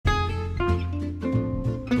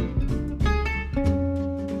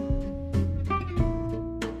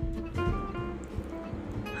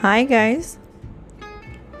Hi guys,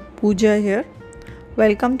 Pooja here.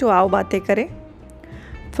 Welcome to Aao Baatein Kare.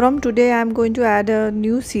 From today, I am going to add a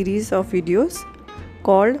new series of videos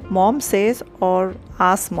called Mom Says or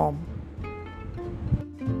Ask Mom.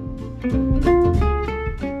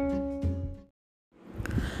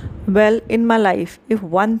 Well, in my life, if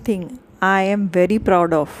one thing I am very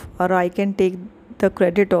proud of or I can take the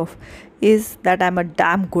credit of is that I'm a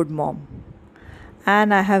damn good mom.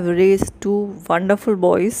 And I have raised two wonderful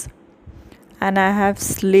boys and I have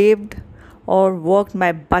slaved or worked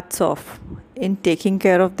my butts off in taking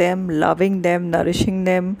care of them, loving them, nourishing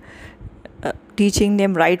them, teaching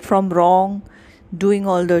them right from wrong, doing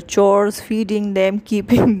all the chores, feeding them,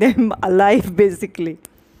 keeping them alive basically.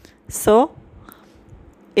 So,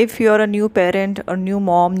 if you're a new parent or new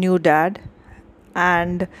mom, new dad,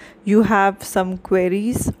 and you have some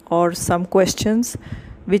queries or some questions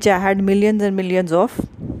which I had millions and millions of,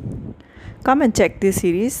 come and check this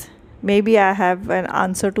series. Maybe I have an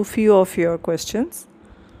answer to few of your questions.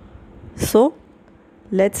 So,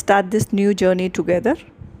 let's start this new journey together.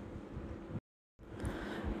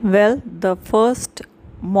 Well, the first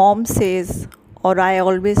mom says, or I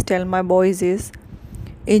always tell my boys, is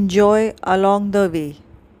enjoy along the way.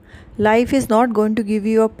 Life is not going to give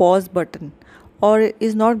you a pause button or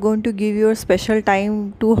is not going to give you a special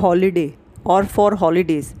time to holiday or for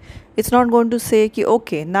holidays. It's not going to say ki,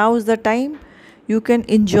 okay, now is the time you can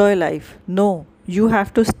enjoy life. No, you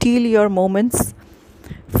have to steal your moments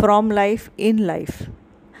from life in life,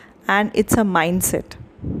 and it's a mindset.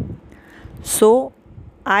 So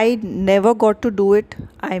I never got to do it.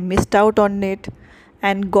 I missed out on it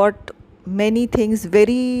and got many things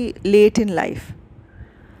very late in life.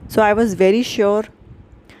 So I was very sure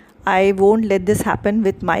I won't let this happen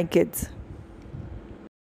with my kids.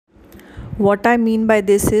 What I mean by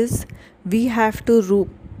this is we have to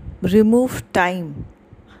remove time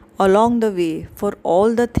along the way for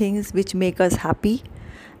all the things which make us happy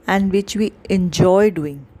and which we enjoy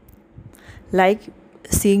doing, like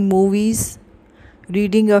seeing movies,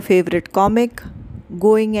 reading your favorite comic,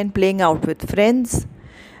 going and playing out with friends,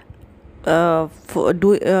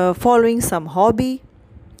 following some hobby.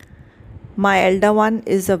 My elder one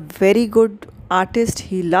is a very good artist.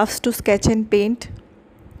 He loves to sketch and paint.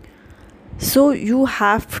 So you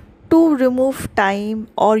have to remove time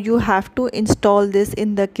or you have to install this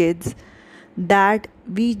in the kids that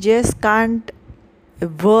we just can't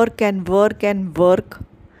work and work and work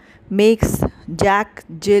makes Jack,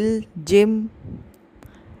 Jill, Jim,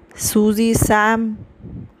 Susie, Sam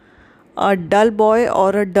a dull boy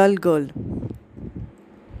or a dull girl.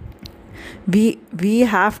 We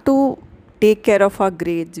have to take care of our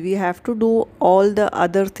grades. We have to do all the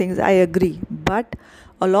other things. I agree. But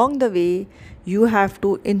along the way, you have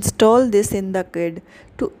to install this in the kid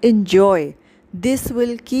to enjoy. This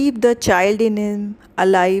will keep the child in him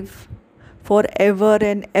alive forever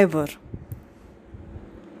and ever.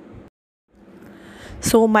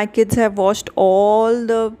 So my kids have watched all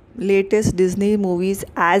the latest Disney movies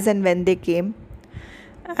as and when they came.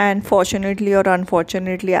 And fortunately or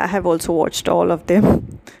unfortunately, I have also watched all of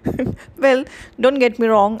them. Well, don't get me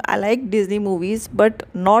wrong, I like Disney movies, but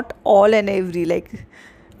not all and every. Like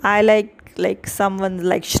I like someone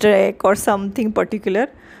like Shrek or something particular.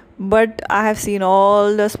 But I have seen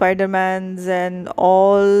all the Spider-Mans and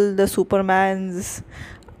all the Supermans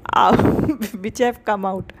which have come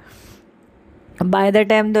out. By the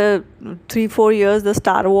time the 3-4 years the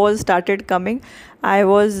Star Wars started coming, I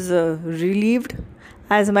was relieved,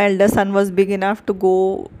 as my elder son was big enough to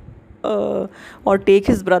go or take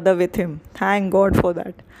his brother with him. Thank God for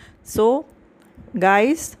that. So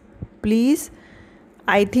guys, please,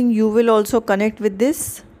 I think you will also connect with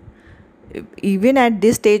this. Even at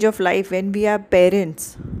this stage of life, when we are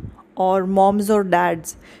parents or moms or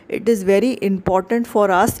dads, it is very important for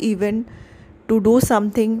us even to do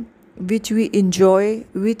something which we enjoy,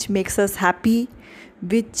 which makes us happy,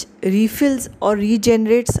 which refills or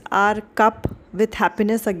regenerates our cup with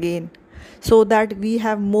happiness again, so that we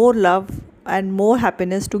have more love and more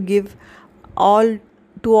happiness to give all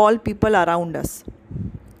to all people around us.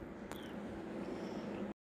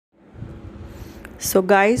 So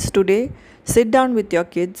guys, today sit down with your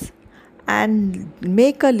kids and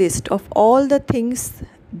make a list of all the things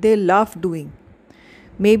they love doing.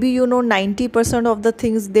 Maybe you know 90% of the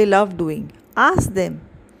things they love doing. Ask them.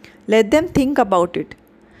 Let them think about it.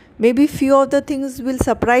 Maybe few of the things will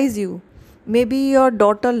surprise you. Maybe your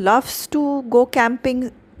daughter loves to go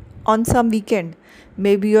camping on some weekend.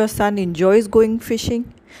 Maybe your son enjoys going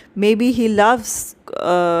fishing. Maybe he loves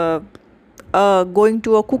going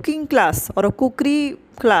to a cooking class or a cookery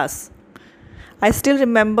class. I still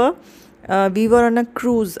remember we were on a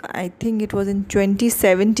cruise. I think it was in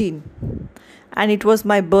 2017, and it was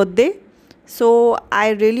my birthday. So I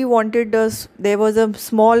really wanted us. There was a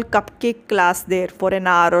small cupcake class there for an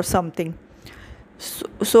hour or something.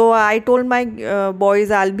 So I told my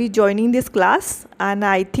boys I'll be joining this class, and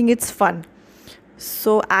I think it's fun.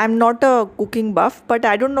 So I'm not a cooking buff, but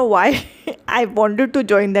I don't know why I wanted to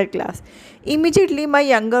join that class. Immediately, my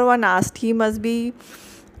younger one asked. He must be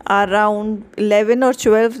around 11 or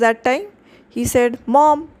 12 that time. He said,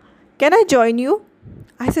 "Mom, can I join you?"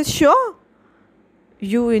 I said, "Sure.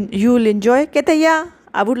 You'll enjoy." Kehta, "Yeah,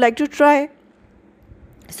 I would like to try."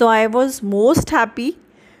 So I was most happy,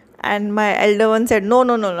 and my elder one said, "No,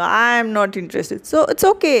 no, no, no, I am not interested." So it's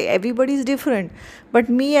okay, everybody is different. But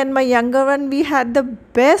me and my younger one, we had the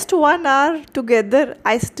best 1 hour together.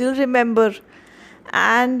 I still remember.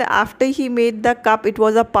 And after he made the cup, it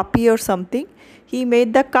was a puppy or something. He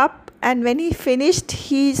made the cup, and when he finished,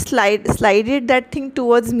 he slided that thing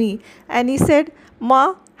towards me, and he said, "Ma,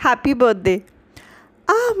 happy birthday."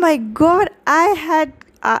 Oh my god, I had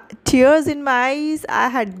tears in my eyes. I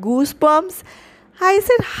had goosebumps. I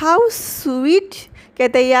said, "How sweet."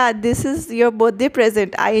 Kehta, "Yeah, this is your birthday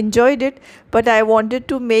present. I enjoyed it, but I wanted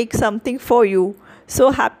to make something for you.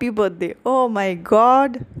 So happy birthday." Oh my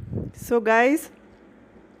god. So, guys,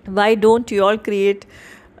 why don't you all create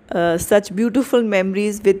such beautiful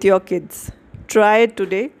memories with your kids? Try it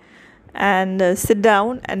today, and sit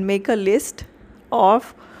down and make a list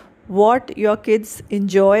of what your kids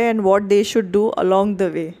enjoy and what they should do along the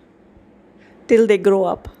way till they grow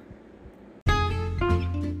up.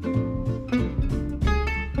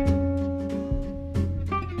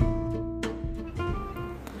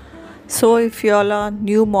 So, if you all are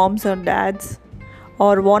new moms or dads,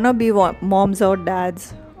 or wanna be moms or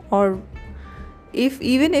dads, or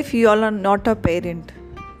if you all are not a parent,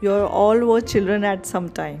 you're all were children at some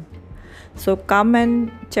time. So come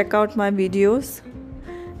and check out my videos,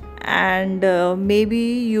 and maybe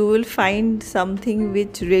you will find something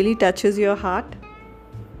which really touches your heart.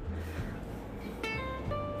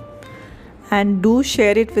 And do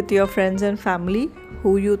share it with your friends and family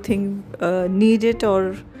who you think need it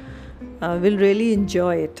or will really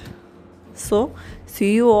enjoy it. So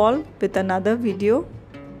see you all with another video.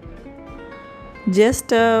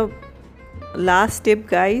 Just a last tip,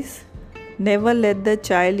 guys: never let the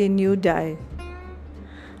child in you die.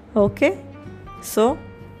 Okay, so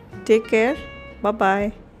take care. Bye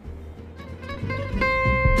bye.